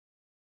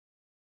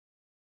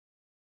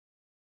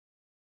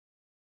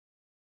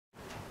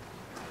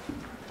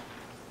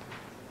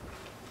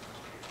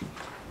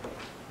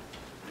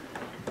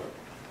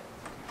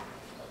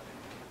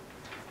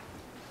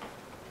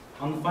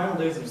On the final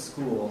days of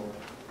school,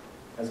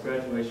 as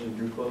graduation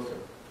drew closer,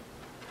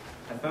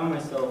 I found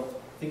myself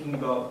thinking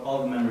about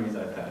all the memories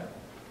I've had.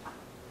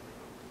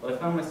 But I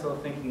found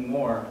myself thinking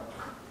more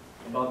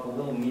about the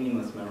little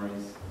meaningless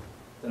memories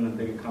than the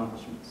big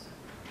accomplishments.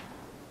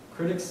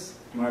 Critics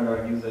might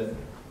argue that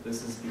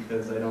this is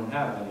because I don't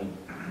have any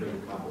big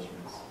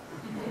accomplishments.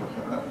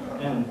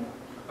 And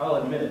I'll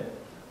admit it,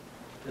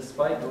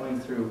 despite going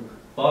through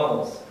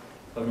bottles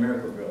of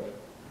Miracle-Gro,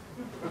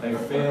 I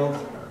failed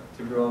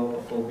to grow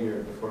a full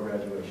beard before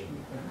graduation.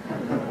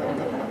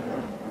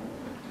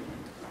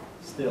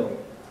 Still,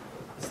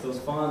 it's those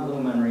fond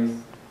little memories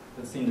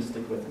that seem to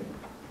stick with me.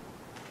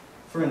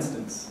 For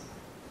instance,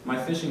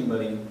 my fishing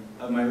buddy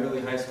of my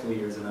early high school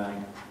years and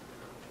I,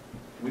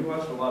 we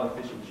watched a lot of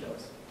fishing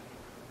shows.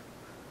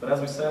 But as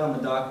we sat on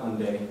the dock one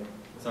day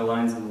with our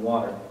lines in the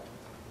water,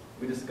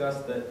 we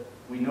discussed that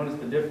we noticed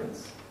the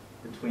difference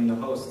between the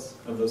hosts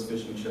of those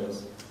fishing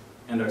shows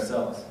and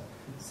ourselves.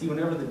 See,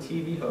 whenever the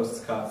TV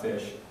hosts caught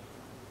fish,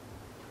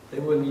 they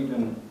wouldn't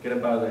even get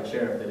up out of their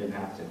chair if they didn't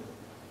have to.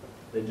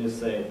 They'd just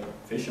say,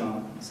 "Fish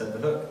on," and set the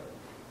hook.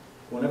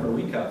 Whenever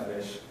we caught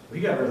fish, we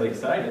got really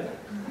excited.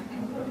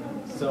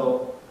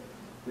 So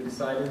we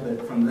decided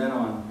that from then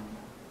on,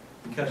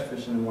 we catch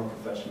fish in a more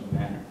professional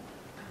manner.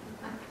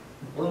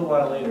 A little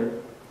while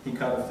later, he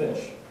caught a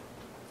fish.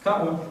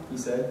 "Caught one," he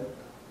said,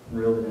 and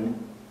reeled it in,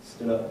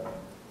 stood up.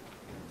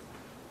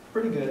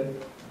 "Pretty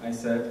good," I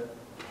said,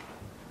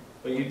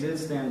 "but you did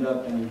stand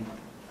up and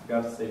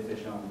forgot to say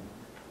fish on."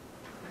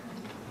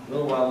 A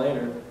little while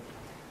later,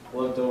 I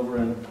looked over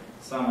and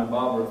saw my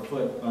bobber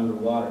foot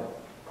underwater.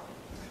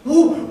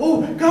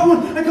 Oh, got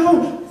one, I got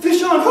one,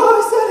 fish on, oh,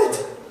 I said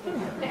it!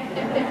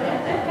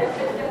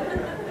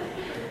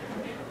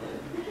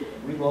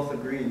 We both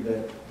agreed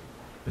that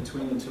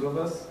between the two of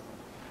us,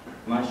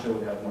 my show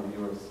would have more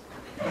viewers.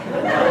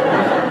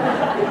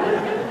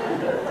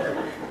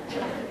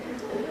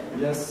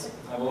 Yes,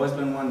 I've always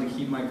been one to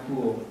keep my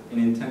cool in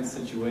intense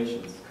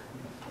situations.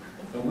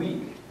 A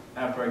week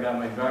after I got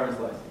my driver's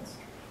license,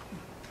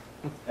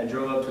 I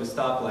drove up to a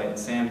stoplight in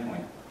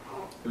Sandpoint.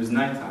 It was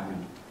nighttime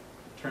and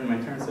I turned my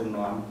turn signal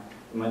on,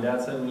 and my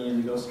dad said we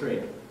needed to go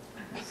straight.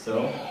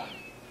 So,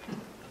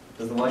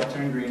 as the light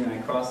turned green and I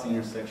crossed the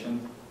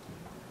intersection,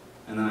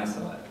 and then I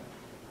saw it.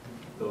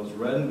 Those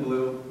red and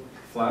blue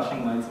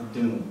flashing lights of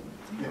doom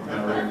in my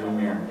rearview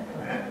mirror.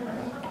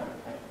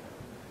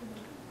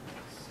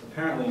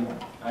 Apparently,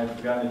 I had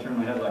forgotten to turn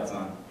my headlights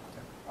on.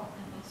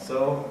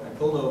 So, I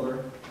pulled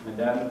over, my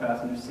dad in the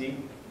passenger seat,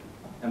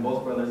 and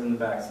both brothers in the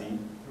back seat.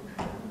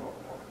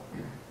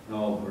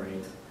 Oh,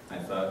 great, I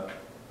thought.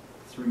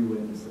 3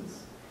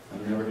 witnesses.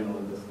 I'm never going to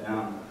live this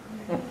down.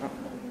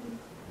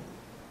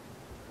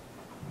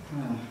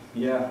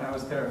 Yeah, I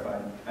was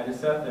terrified. I just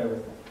sat there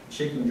with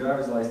shaking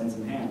driver's license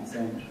in hand,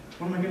 saying,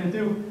 "What am I going to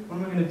do? What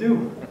am I going to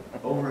do?"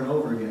 over and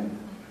over again.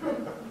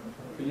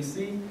 But you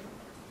see,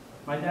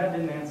 my dad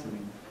didn't answer me.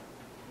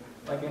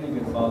 Like any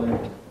good father,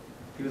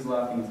 he was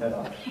laughing his head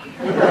off.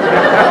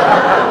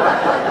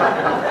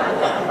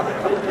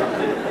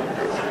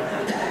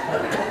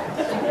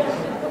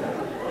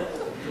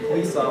 The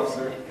police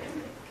officer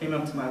came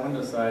up to my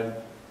window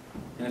side,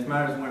 and if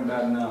matters weren't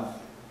bad enough,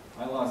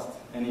 I lost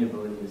any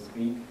ability to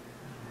speak.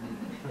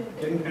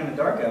 "Getting kind of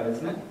dark out,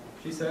 isn't it?"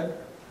 she said.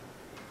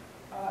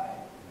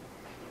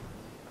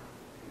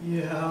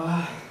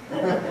 Yeah.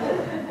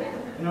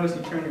 I noticed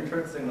you turned your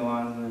turn signal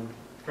on and then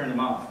turned him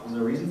off. Was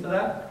there a reason for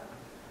that?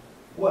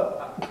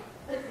 What?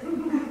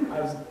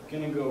 I was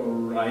going to go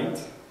right,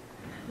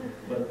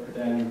 but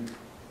then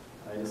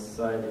I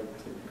decided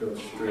to go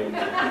straight.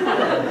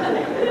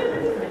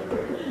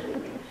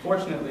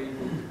 Fortunately,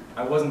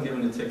 I wasn't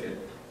given a ticket,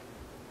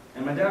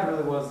 and my dad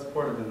really was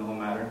supportive in the whole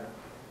matter.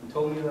 He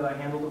told me that I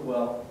handled it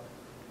well,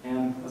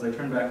 and as I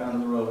turned back onto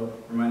the road,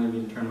 reminded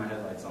me to turn my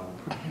headlights on.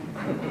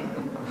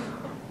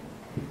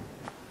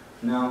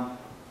 Now,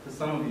 to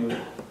some of you,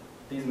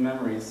 these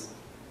memories,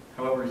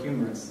 however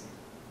humorous,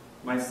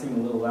 might seem a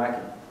little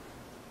lacking,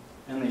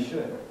 and they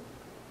should.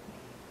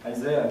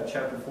 Isaiah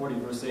chapter 40,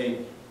 verse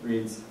 8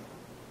 reads,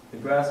 "The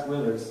grass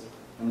withers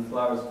and the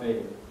flowers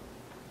fade,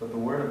 but the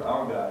word of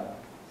our God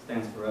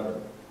stands forever."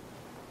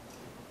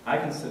 I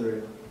consider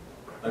it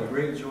a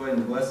great joy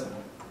and blessing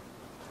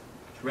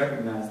to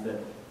recognize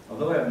that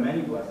although I have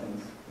many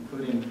blessings,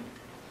 including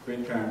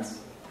great parents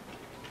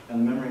and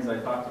the memories I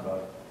talked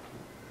about,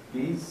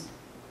 these,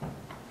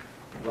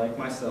 like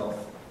myself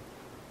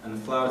and the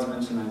flowers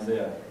mentioned in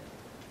Isaiah,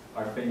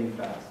 are fading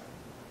fast.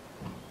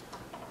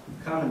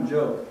 The common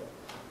joke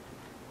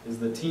is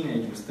that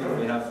teenagers think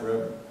they have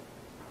forever.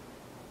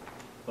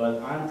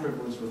 But I'm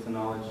privileged with the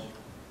knowledge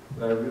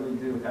that I really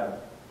do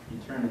have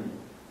eternity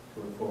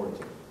to look forward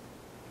to.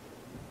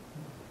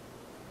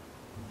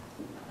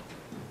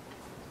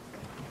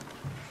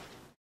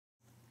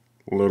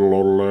 Little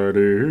old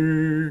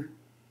lady